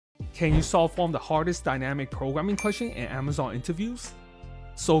Can you solve one of the hardest dynamic programming question in Amazon interviews?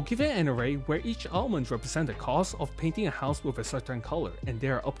 So given an array where each element represents the cost of painting a house with a certain color, and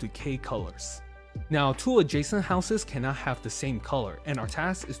there are up to k colors. Now, two adjacent houses cannot have the same color, and our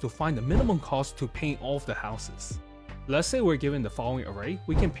task is to find the minimum cost to paint all of the houses. Let's say we're given the following array.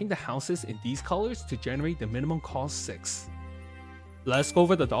 We can paint the houses in these colors to generate the minimum cost 6. Let's go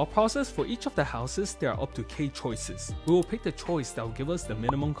over the thought process. For each of the houses, there are up to k choices. We will pick the choice that will give us the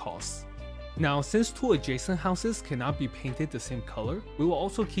minimum cost. Now, since two adjacent houses cannot be painted the same color, we will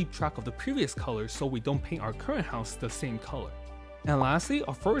also keep track of the previous color so we don't paint our current house the same color. And lastly,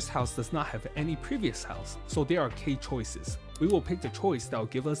 our first house does not have any previous house, so there are k choices. We will pick the choice that will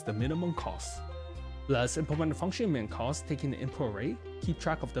give us the minimum cost. Let's implement the function minCost, taking the input array, keep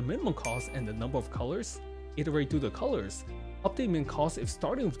track of the minimum cost and the number of colors, iterate through the colors, update minCost if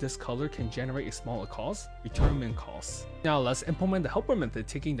starting with this color can generate a smaller cost, return minCost. Now let's implement the helper method,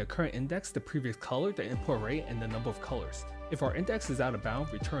 taking the current index, the previous color, the input array, and the number of colors. If our index is out of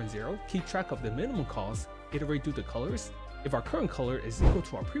bound, return 0, keep track of the minimum cost, iterate through the colors. If our current color is equal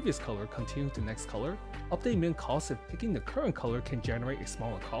to our previous color, continue to the next color, update minCost if picking the current color can generate a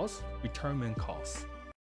smaller cost, return minCost.